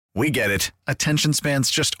We get it. Attention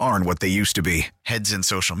spans just aren't what they used to be. Heads in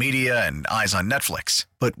social media and eyes on Netflix.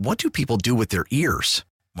 But what do people do with their ears?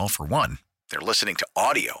 Well, for one, they're listening to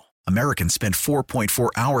audio. Americans spend 4.4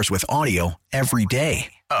 hours with audio every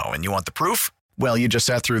day. Oh, and you want the proof? Well, you just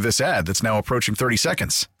sat through this ad that's now approaching 30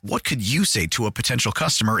 seconds. What could you say to a potential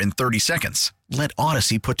customer in 30 seconds? Let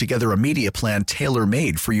Odyssey put together a media plan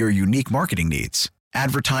tailor-made for your unique marketing needs.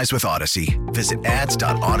 Advertise with Odyssey. Visit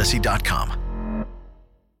ads.odyssey.com.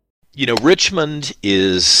 You know, Richmond's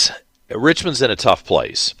in a tough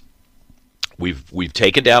place. We've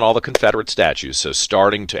taken down all the Confederate statues,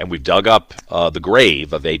 and we've dug up the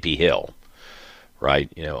grave of A.P. Hill, right?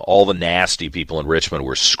 You know, all the nasty people in Richmond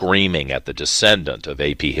were screaming at the descendant of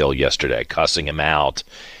A.P. Hill yesterday, cussing him out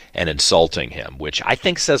and insulting him, which I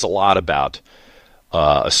think says a lot about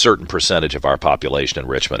a certain percentage of our population in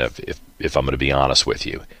Richmond, if I'm going to be honest with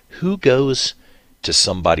you. Who goes to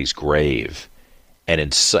somebody's grave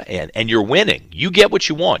and you're winning? You get what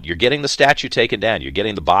you want. You're getting the statue taken down. You're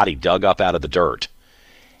getting the body dug up out of the dirt.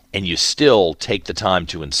 And you still take the time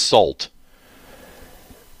to insult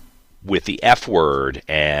with the F word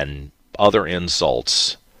and other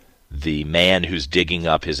insults the man who's digging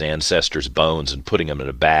up his ancestors' bones and putting them in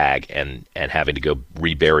a bag and having to go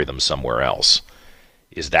rebury them somewhere else.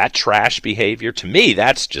 Is that trash behavior? To me,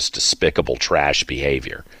 that's just despicable trash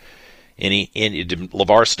behavior. Did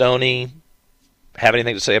LeVar Stoney have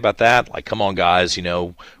anything to say about that? Like, come on, guys, you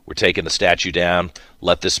know, we're taking the statue down.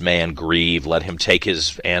 Let this man grieve. Let him take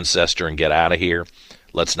his ancestor and get out of here.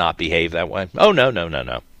 Let's not behave that way. Oh,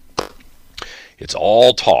 no. It's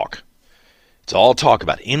all talk. It's all talk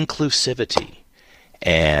about inclusivity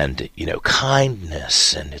and, you know,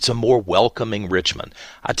 kindness, and it's a more welcoming Richmond.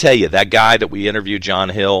 I tell you, that guy that we interviewed, John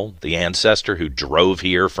Hill, the ancestor who drove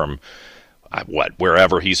here from,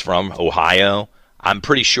 wherever he's from, Ohio, I'm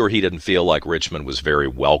pretty sure he didn't feel like Richmond was very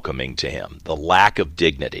welcoming to him. The lack of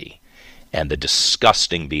dignity and the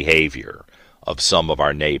disgusting behavior of some of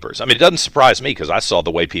our neighbors. I mean, it doesn't surprise me because I saw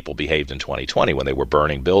the way people behaved in 2020 when they were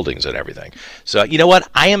burning buildings and everything. So, you know what?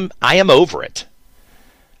 I am over it.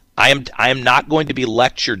 I am not going to be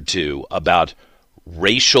lectured to about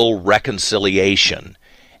racial reconciliation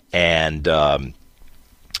and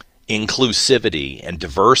inclusivity and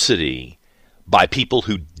diversity by people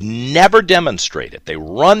who never demonstrate it. They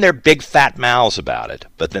run their big fat mouths about it,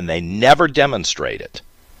 but then they never demonstrate it.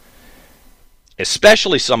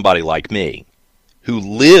 Especially somebody like me, who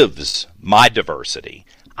lives my diversity.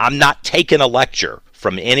 I'm not taking a lecture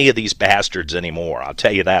from any of these bastards anymore. I'll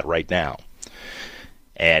tell you that right now.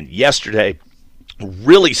 And yesterday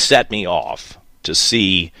really set me off to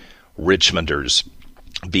see Richmonders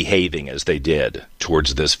behaving as they did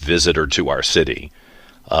towards this visitor to our city.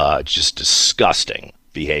 Just disgusting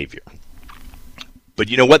behavior. But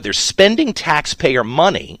you know what? They're spending taxpayer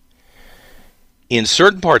money in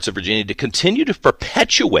certain parts of Virginia to continue to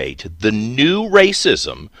perpetuate the new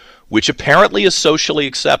racism, which apparently is socially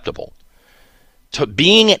acceptable. To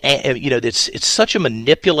being, you know, it's such a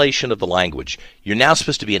manipulation of the language. You're now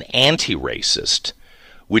supposed to be an anti-racist,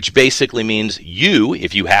 which basically means you,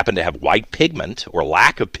 if you happen to have white pigment or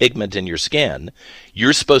lack of pigment in your skin,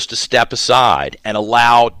 you're supposed to step aside and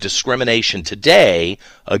allow discrimination today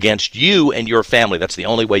against you and your family. That's the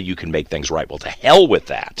only way you can make things right. Well, to hell with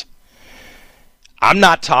that. I'm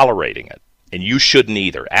not tolerating it, and you shouldn't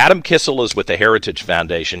either. Adam Kissel is with the Heritage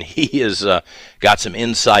Foundation. He has got some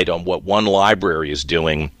insight on what one library is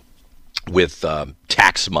doing with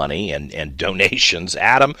tax money and donations.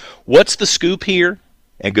 Adam, what's the scoop here?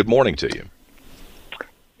 And good morning to you.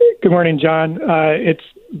 Good morning, John. It's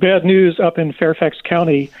bad news up in Fairfax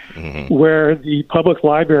County, where the public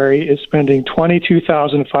library is spending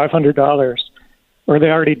 $22,500, or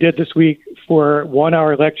they already did this week, for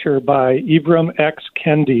 1-hour lecture by Ibram X.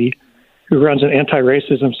 Kendi, who runs an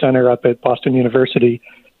anti-racism center up at Boston University,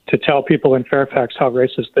 to tell people in Fairfax how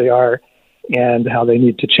racist they are and how they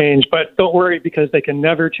need to change. But don't worry, because they can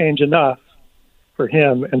never change enough for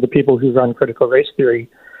him and the people who run critical race theory.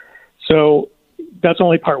 So that's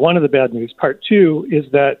only part one of the bad news. Part two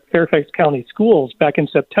is that Fairfax County Schools back in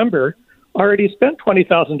September already spent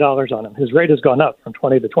 $20,000 on him. His rate has gone up from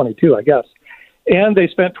 20 to 22, I guess. And they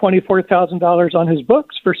spent $24,000 on his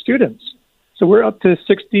books for students. So we're up to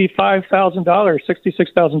 $65,000,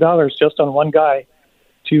 $66,000 just on one guy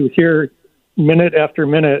to hear minute after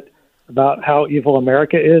minute about how evil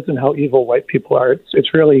America is and how evil white people are.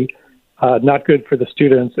 It's really not good for the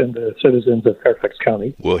students and the citizens of Fairfax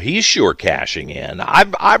County. Well, he's sure cashing in.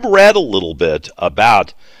 I've read a little bit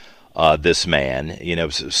about this man. You know,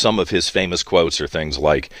 some of his famous quotes are things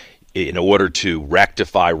like, in order to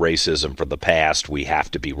rectify racism from the past, we have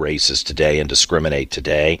to be racist today and discriminate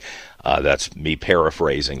today. That's me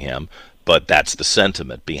paraphrasing him, but that's the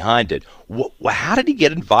sentiment behind it. How did he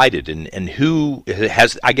get invited, and who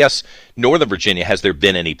has, I guess, Northern Virginia, has there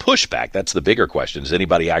been any pushback? That's the bigger question. Does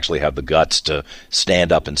anybody actually have the guts to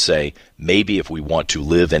stand up and say, maybe if we want to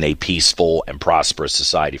live in a peaceful and prosperous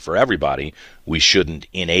society for everybody, we shouldn't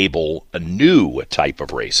enable a new type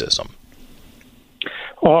of racism?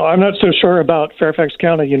 Well, I'm not so sure about Fairfax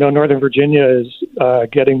County. You know, Northern Virginia is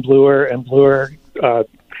getting bluer and bluer.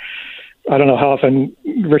 I don't know how often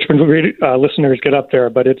Richmond listeners get up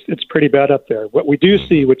there, but it's pretty bad up there. What we do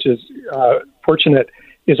see, which is fortunate,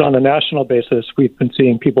 is on a national basis, we've been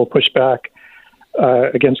seeing people push back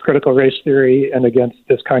against critical race theory and against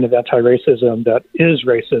this kind of anti-racism that is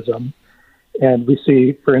racism. And we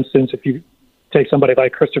see, for instance, if you take somebody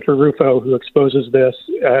like Christopher Rufo, who exposes this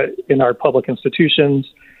in our public institutions,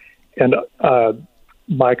 and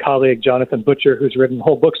my colleague Jonathan Butcher, who's written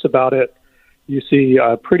whole books about it, you see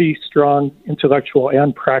pretty strong intellectual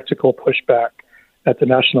and practical pushback at the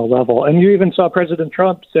national level. And you even saw President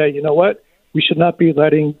Trump say, you know what, we should not be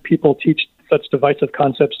letting people teach such divisive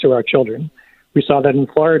concepts to our children. We saw that in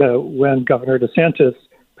Florida when Governor DeSantis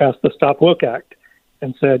passed the Stop Woke Act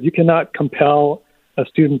and said, you cannot compel a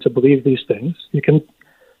student to believe these things. You can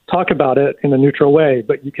talk about it in a neutral way,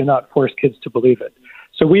 but you cannot force kids to believe it.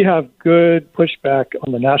 So we have good pushback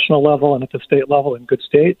on the national level and at the state level in good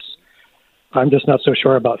states. I'm just not so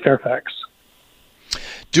sure about Fairfax.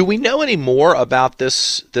 Do we know any more about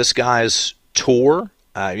this guy's tour?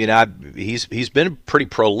 He's been pretty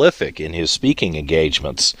prolific in his speaking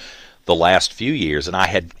engagements the last few years, and I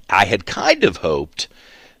had kind of hoped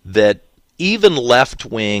that even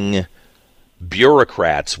left-wing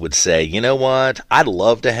bureaucrats would say, you know what, I'd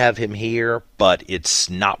love to have him here, but it's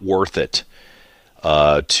not worth it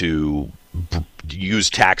to use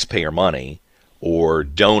taxpayer money or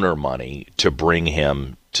donor money to bring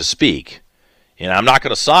him to speak. And I'm not going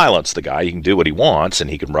to silence the guy. He can do what he wants, and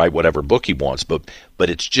he can write whatever book he wants, but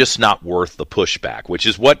it's just not worth the pushback, which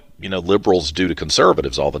is what, liberals do to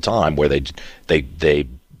conservatives all the time, where they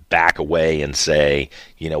back away and say,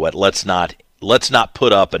 you know what, let's not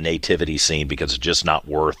put up a nativity scene because it's just not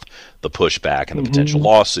worth the pushback and the potential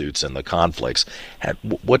lawsuits and the conflicts.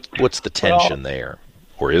 What's the tension there,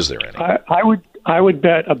 or is there any? I would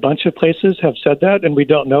bet a bunch of places have said that, and we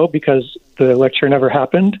don't know because the lecture never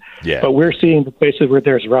happened. Yeah. But we're seeing the places where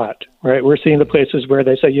there's rot, right? We're seeing the places where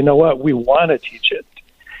they say, you know what, we want to teach it.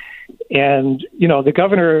 And, the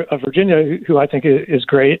governor of Virginia, who I think is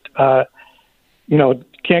great,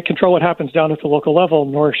 can't control what happens down at the local level,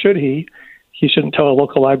 nor should he. He shouldn't tell a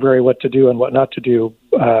local library what to do and what not to do.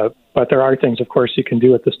 But there are things, of course, he can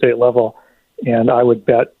do at the state level. And I would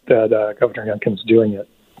bet that Governor Youngkin's doing it.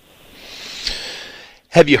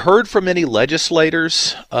 Have you heard from any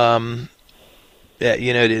legislators?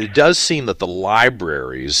 It does seem that the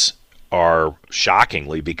libraries are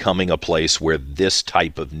shockingly becoming a place where this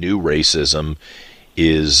type of new racism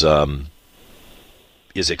is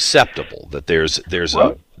acceptable. That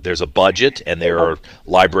there's a budget, and there are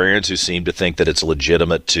librarians who seem to think that it's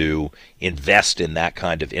legitimate to invest in that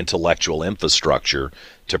kind of intellectual infrastructure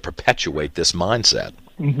to perpetuate this mindset.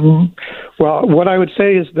 Mm-hmm. Well, what I would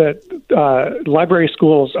say is that library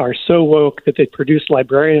schools are so woke that they produce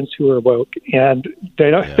librarians who are woke, and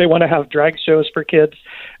they want to have drag shows for kids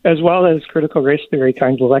as well as critical race theory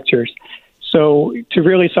kinds of lectures. So to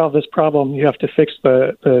really solve this problem, you have to fix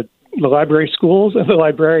the library schools and the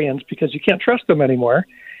librarians, because you can't trust them anymore.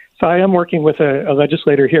 So I am working with a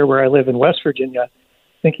legislator here where I live in West Virginia,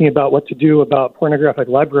 thinking about what to do about pornographic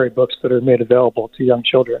library books that are made available to young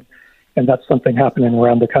children. And that's something happening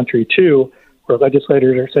around the country, too, where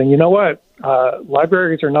legislators are saying, you know what,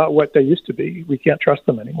 libraries are not what they used to be. We can't trust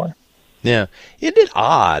them anymore. Yeah. Isn't it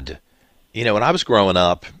odd? When I was growing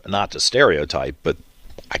up, not to stereotype, but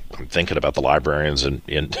I'm thinking about the librarians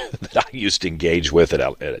that I used to engage with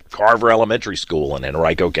at Carver Elementary School in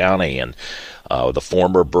Henrico County and the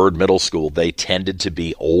former Byrd Middle School. They tended to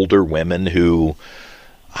be older women who,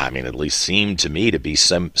 at least seemed to me to be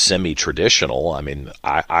semi-traditional.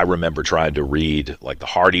 I remember trying to read like the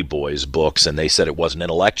Hardy Boys books, and they said it wasn't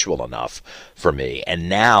intellectual enough for me. And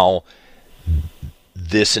now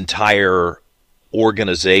this entire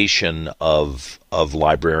organization of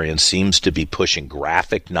librarians seems to be pushing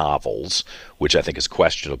graphic novels, which I think is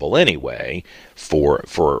questionable anyway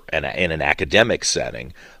in an academic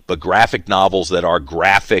setting, but graphic novels that are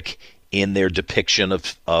graphic in their depiction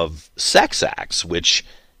of sex acts, which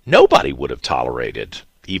nobody would have tolerated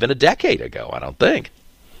even a decade ago, I don't think.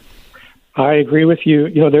 I agree with you.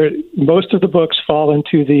 Most of the books fall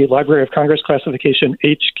into the Library of Congress classification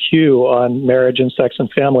HQ on marriage and sex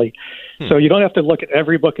and family. So you don't have to look at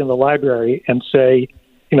every book in the library and say,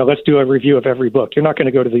 let's do a review of every book. You're not going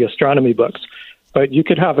to go to the astronomy books. But you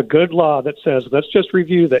could have a good law that says, let's just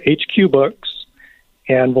review the HQ books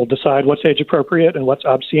and we'll decide what's age appropriate and what's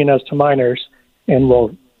obscene as to minors, and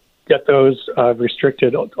we'll get those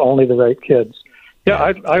restricted to only the right kids.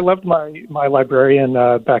 Yeah, I loved my librarian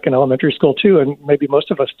back in elementary school too, and maybe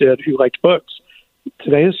most of us did who liked books.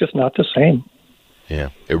 Today is just not the same. Yeah,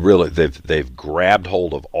 it really they've grabbed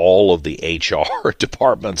hold of all of the HR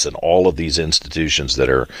departments and all of these institutions that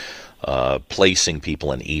are placing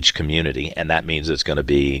people in each community, and that means it's going to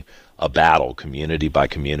be a battle, community by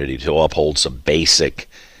community, to uphold some basic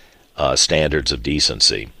standards of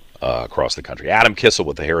decency across the country. Adam Kissel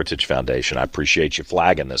with the Heritage Foundation. I appreciate you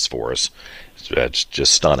flagging this for us. It's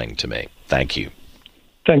just stunning to me. Thank you.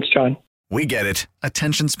 Thanks, John. We get it.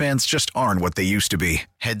 Attention spans just aren't what they used to be.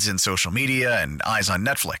 Heads in social media and eyes on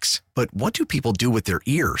Netflix. But what do people do with their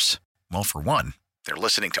ears? Well, for one, they're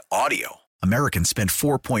listening to audio. Americans spend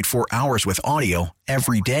 4.4 hours with audio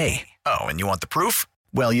every day. Oh, and you want the proof?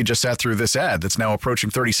 Well, you just sat through this ad that's now approaching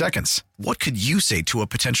 30 seconds. What could you say to a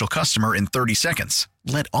potential customer in 30 seconds?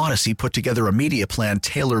 Let Odyssey put together a media plan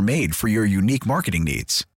tailor-made for your unique marketing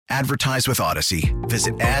needs. Advertise with Odyssey.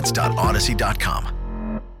 Visit ads.odyssey.com.